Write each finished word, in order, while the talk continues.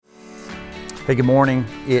Hey, good morning.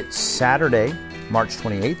 It's Saturday, March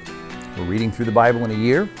 28th. We're reading through the Bible in a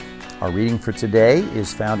year. Our reading for today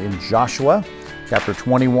is found in Joshua chapter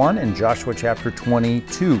 21 and Joshua chapter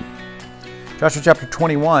 22. Joshua chapter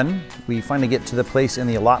 21, we finally get to the place in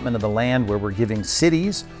the allotment of the land where we're giving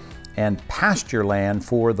cities and pasture land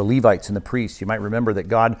for the Levites and the priests. You might remember that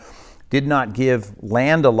God did not give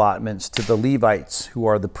land allotments to the Levites, who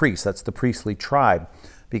are the priests. That's the priestly tribe,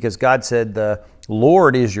 because God said, the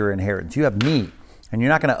Lord is your inheritance. You have me, and you're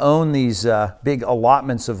not going to own these big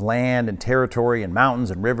allotments of land and territory and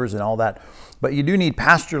mountains and rivers and all that, but you do need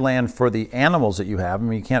pasture land for the animals that you have. I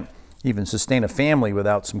mean, you can't even sustain a family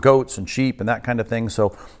without some goats and sheep and that kind of thing.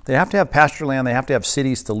 So they have to have pasture land. They have to have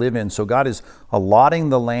cities to live in. So God is allotting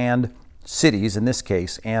the land, cities in this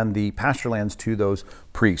case, and the pasture lands to those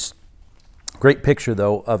priests. Great picture,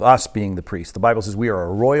 though, of us being the priests. The Bible says we are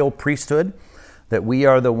a royal priesthood, that we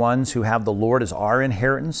are the ones who have the Lord as our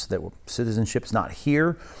inheritance, that citizenship's not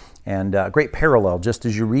here. And a great parallel, just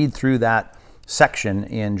as you read through that section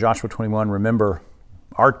in Joshua 21, remember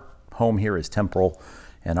our home here is temporal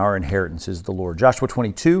and our inheritance is the Lord. Joshua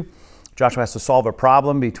 22, Joshua has to solve a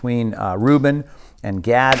problem between Reuben and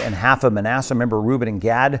Gad and half of Manasseh. Remember, Reuben and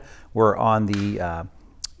Gad were on the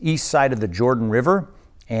east side of the Jordan River,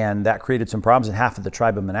 and that created some problems. And half of the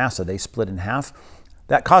tribe of Manasseh, they split in half.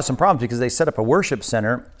 That caused some problems because they set up a worship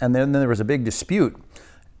center, and then there was a big dispute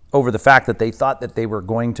over the fact that they thought that they were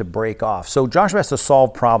going to break off. So Joshua has to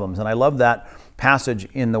solve problems, and I love that passage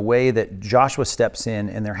in the way that Joshua steps in,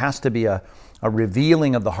 and there has to be a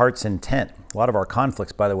revealing of the heart's intent. A lot of our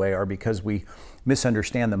conflicts, by the way, are because we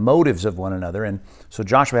misunderstand the motives of one another, and so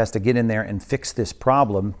Joshua has to get in there and fix this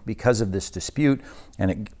problem because of this dispute,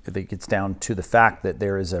 and it gets down to the fact that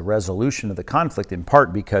there is a resolution of the conflict, in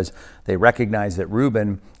part because they recognize that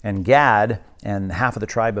Reuben and Gad and half of the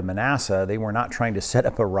tribe of Manasseh, they were not trying to set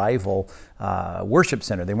up a rival worship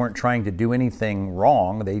center. They weren't trying to do anything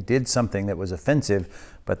wrong. They did something that was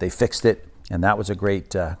offensive, but they fixed it, and that was a great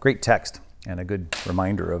text and a good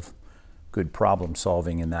reminder of good problem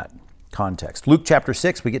solving in that context. Luke chapter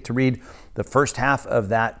 6, we get to read the first half of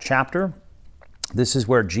that chapter. This is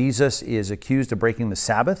where Jesus is accused of breaking the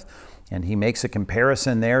Sabbath, and he makes a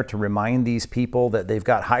comparison there to remind these people that they've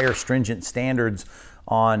got higher stringent standards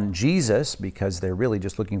on Jesus, because they're really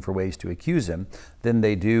just looking for ways to accuse him, than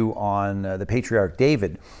they do on the patriarch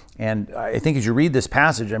David. And I think as you read this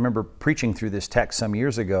passage, I remember preaching through this text some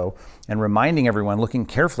years ago and reminding everyone, looking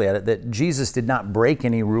carefully at it, that Jesus did not break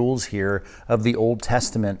any rules here of the Old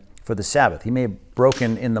Testament for the Sabbath. He may have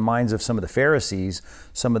broken in the minds of some of the Pharisees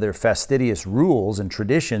some of their fastidious rules and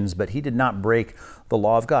traditions, but he did not break the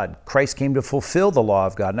law of God. Christ came to fulfill the law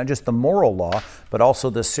of God, not just the moral law, but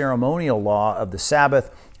also the ceremonial law of the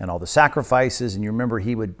Sabbath and all the sacrifices. And you remember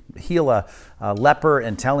he would heal a leper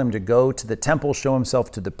and tell him to go to the temple, show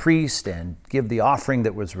himself to the priest, and give the offering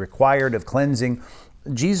that was required of cleansing.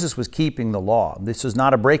 Jesus was keeping the law. This is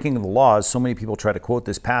not a breaking of the law, as so many people try to quote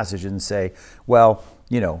this passage and say, well,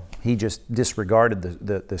 he just disregarded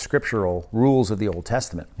the scriptural rules of the Old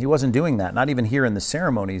Testament. He wasn't doing that. Not even here in the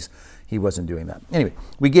ceremonies, he wasn't doing that. Anyway,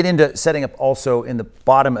 we get into setting up also in the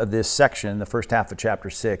bottom of this section, the first half of chapter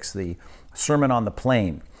 6, the Sermon on the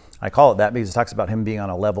Plain. I call it that because it talks about him being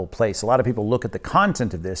on a level place. A lot of people look at the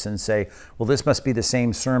content of this and say, well, this must be the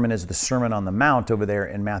same sermon as the Sermon on the Mount over there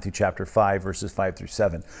in Matthew chapter 5, verses 5 through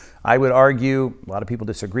 7. I would argue, a lot of people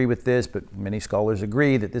disagree with this, but many scholars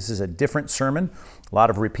agree that this is a different sermon, a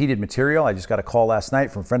lot of repeated material. I just got a call last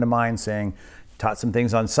night from a friend of mine saying, taught some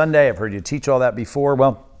things on Sunday. I've heard you teach all that before.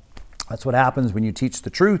 Well, that's what happens when you teach the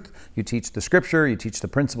truth, you teach the scripture, you teach the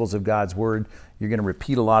principles of God's word. You're going to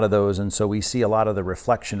repeat a lot of those. And so we see a lot of the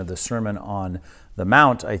reflection of the Sermon on the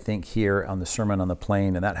Mount, I think, here on the Sermon on the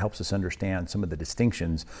Plain. And that helps us understand some of the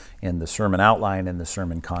distinctions in the sermon outline and the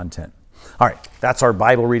sermon content. All right, that's our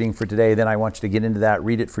Bible reading for today. Then I want you to get into that,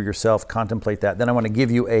 read it for yourself, contemplate that. Then I want to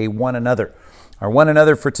give you a one another. Our one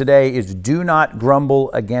another for today is do not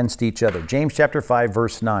grumble against each other. James chapter 5,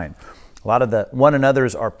 verse 9. A lot of the one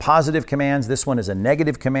another's are positive commands. This one is a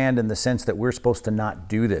negative command in the sense that we're supposed to not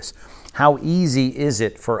do this. How easy is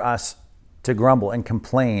it for us to grumble and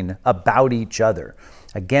complain about each other,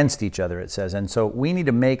 against each other, it says. And so we need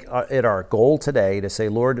to make it our goal today to say,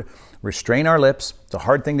 Lord, restrain our lips. It's a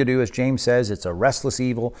hard thing to do, as James says. It's a restless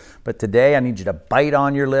evil. But today I need you to bite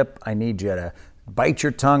on your lip. I need you to bite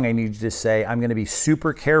your tongue. I need you to say, I'm going to be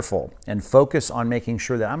super careful and focus on making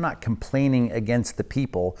sure that I'm not complaining against the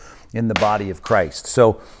people in the body of Christ.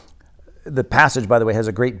 So the passage, by the way, has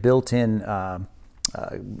a great built-in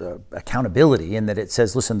accountability in that it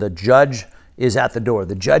says, listen, the judge is at the door.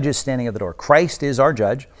 The judge is standing at the door. Christ is our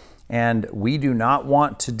judge, and we do not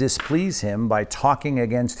want to displease him by talking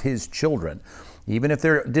against his children, even if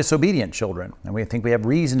they're disobedient children, and we think we have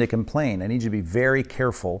reason to complain. I need you to be very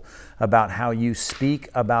careful about how you speak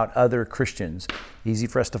about other Christians. Easy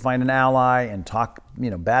for us to find an ally and talk,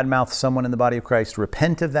 badmouth someone in the body of Christ.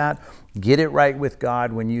 Repent of that. Get it right with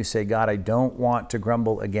God when you say, God, I don't want to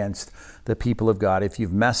grumble against the people of God. If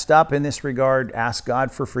you've messed up in this regard, ask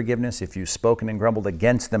God for forgiveness. If you've spoken and grumbled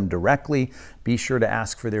against them directly, be sure to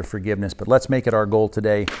ask for their forgiveness. But let's make it our goal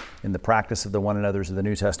today in the practice of the one another's of the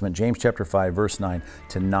New Testament, James chapter 5, verse 9,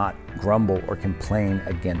 to not grumble or complain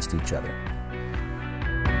against each other.